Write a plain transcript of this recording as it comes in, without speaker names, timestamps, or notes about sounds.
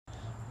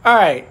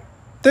Alright,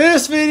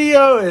 this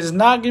video is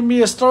not going to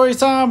be a story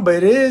time, but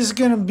it is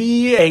going to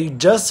be a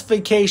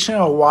justification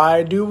of why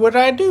I do what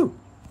I do.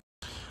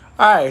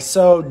 Alright,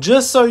 so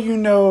just so you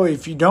know,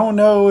 if you don't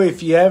know,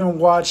 if you haven't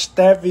watched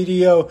that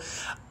video,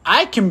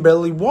 I can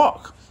barely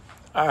walk.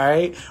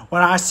 Alright,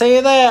 when I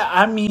say that,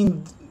 I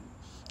mean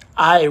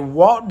I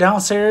walked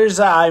downstairs.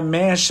 I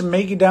managed to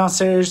make it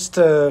downstairs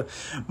to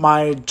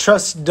my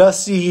trusty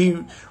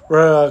dusty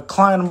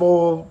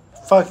reclinable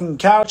fucking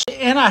couch,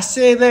 and I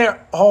stay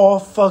there all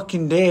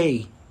fucking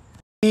day.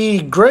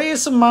 The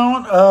greatest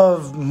amount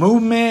of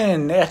movement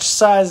and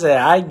exercise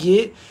that I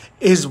get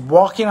is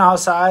walking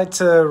outside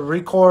to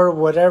record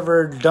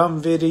whatever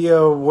dumb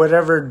video,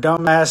 whatever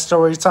dumbass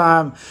story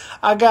time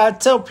I gotta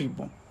tell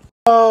people.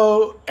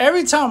 So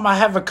every time I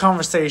have a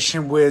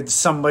conversation with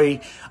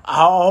somebody, I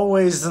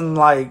always am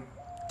like,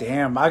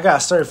 damn, I got a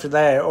story for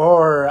that,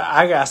 or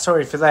I got a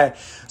story for that.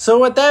 So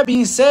with that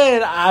being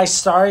said, I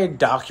started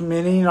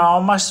documenting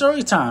all my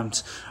story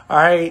times. All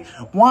right,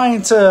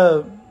 wanting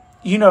to,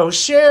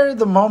 share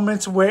the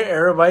moments with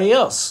everybody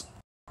else.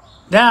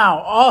 Now,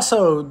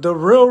 also, the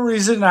real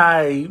reason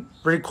I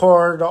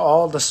record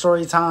all the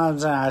story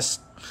times and I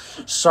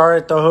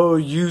started the whole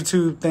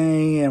YouTube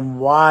thing and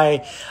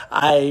why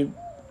I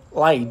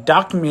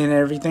document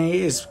everything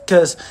is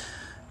because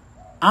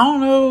I don't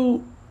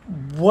know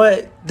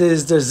what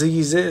this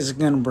disease is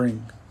going to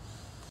bring.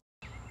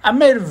 I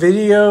made a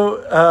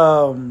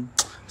video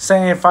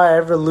saying if I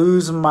ever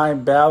lose my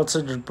bouts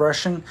of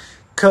depression,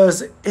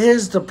 because it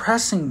is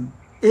depressing.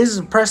 It is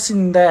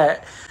depressing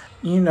that,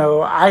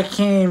 I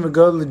can't even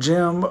go to the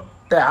gym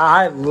that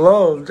I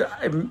loved.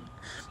 It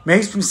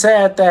makes me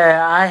sad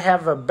that I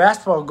have a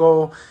basketball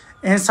goal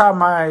inside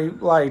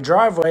my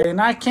driveway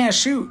and I can't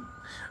shoot.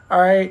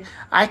 All right,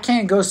 I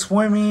can't go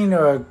swimming,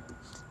 or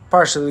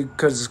partially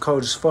because it's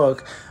cold as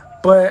fuck,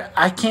 but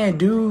I can't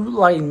do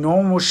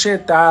normal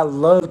shit that I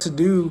love to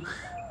do,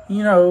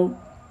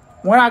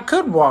 when I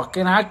could walk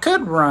and I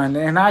could run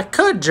and I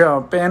could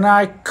jump and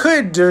I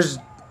could just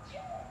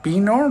be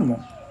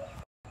normal.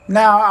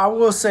 Now, I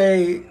will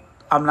say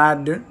I'm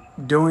not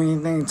doing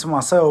anything to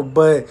myself,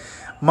 but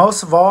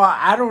most of all,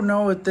 I don't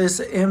know if this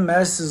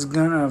MS is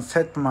going to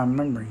affect my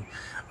memory.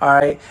 All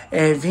right,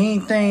 and if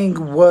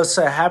anything was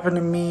to happen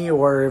to me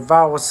or if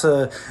I was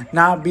to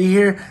not be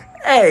here,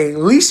 hey, at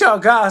least y'all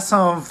got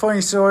some funny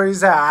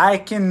stories that I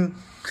can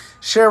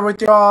share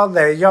with y'all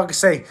that y'all can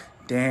say,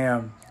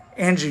 damn,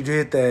 Andrew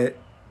did that.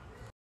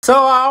 So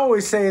I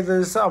always say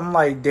this, I'm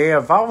like,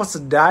 damn, if I was to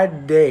die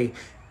today,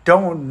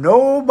 don't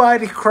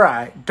nobody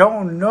cry.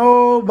 Don't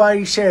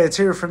nobody shed a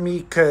tear for me,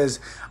 because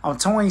I'm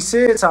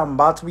 26, I'm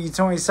about to be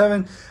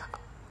 27.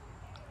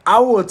 I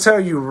will tell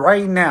you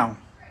right now,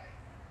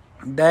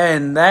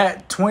 then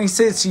that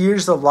 26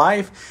 years of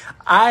life,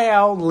 I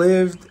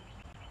outlived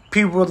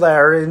people that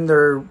are in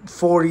their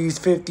 40s,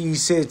 50s,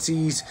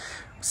 60s,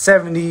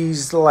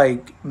 70s.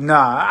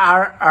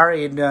 I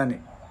already done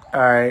it. All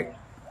right.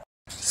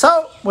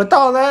 So, with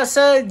all that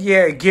said,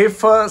 yeah, get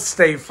fucked,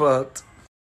 stay fucked.